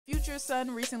Future's son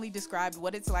recently described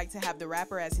what it's like to have the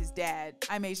rapper as his dad.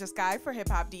 I'm Skye for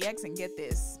HipHopDX, and get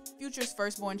this. Future's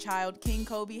firstborn child, King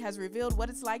Kobi, has revealed what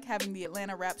it's like having the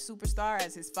Atlanta rap superstar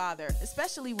as his father,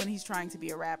 especially when he's trying to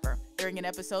be a rapper. During an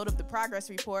episode of The Progress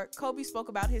Report, Kobi spoke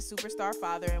about his superstar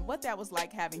father and what that was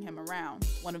like having him around.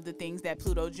 One of the things that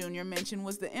Pluto Jr. mentioned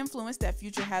was the influence that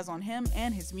Future has on him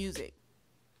and his music.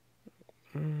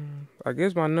 I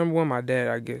guess my number one, my dad,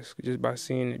 I guess, just by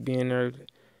seeing it, being there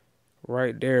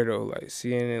right there though, like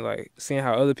seeing it, like seeing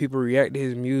how other people react to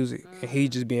his music, and he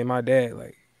just being my dad,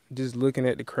 like just looking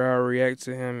at the crowd react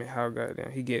to him and how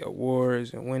goddamn he get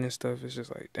awards and winning stuff. It's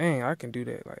just like, dang, I can do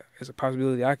that. Like, it's a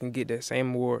possibility I can get that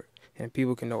same award and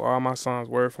people can know all my songs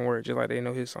word for word just like they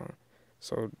know his song.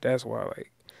 So that's why,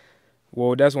 like,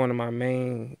 well, that's one of my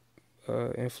main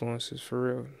influences for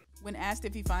real. When asked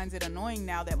if he finds it annoying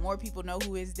now that more people know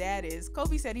who his dad is,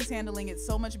 Kobi said he's handling it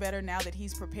so much better now that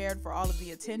he's prepared for all of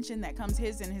the attention that comes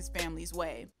his and his family's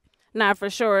way. Nah,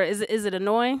 for sure. Is it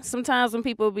annoying sometimes when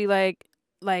people be like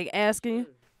asking you?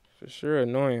 For sure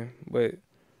annoying, but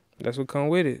that's what come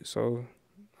with it. So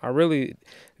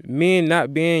me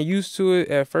not being used to it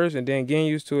at first and then getting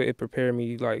used to it, it prepared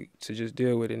me like to just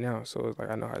deal with it now. So it's like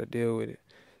I know how to deal with it.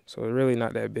 So it's really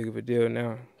not that big of a deal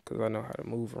now, because I know how to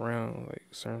move around, like,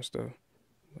 certain stuff.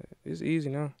 But it's easy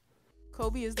now.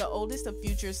 Kobi is the oldest of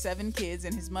Future's 7 kids,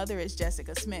 and his mother is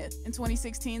Jessica Smith. In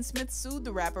 2016, Smith sued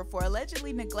the rapper for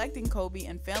allegedly neglecting Kobi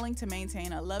and failing to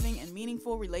maintain a loving and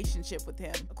meaningful relationship with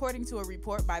him, according to a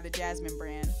report by the Jasmine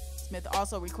brand. Smith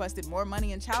also requested more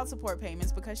money in child support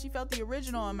payments because she felt the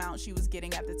original amount she was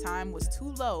getting at the time was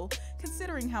too low,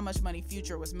 considering how much money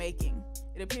Future was making.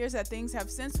 It appears that things have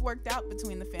since worked out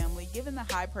between the family, given the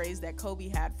high praise that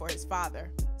Kobi had for his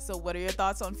father. So what are your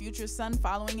thoughts on Future's son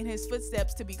following in his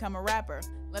footsteps to become a rapper?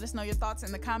 Let us know your thoughts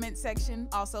in the comment section.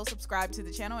 Also, subscribe to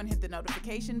the channel and hit the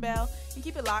notification bell, and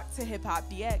keep it locked to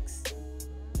HipHopDX.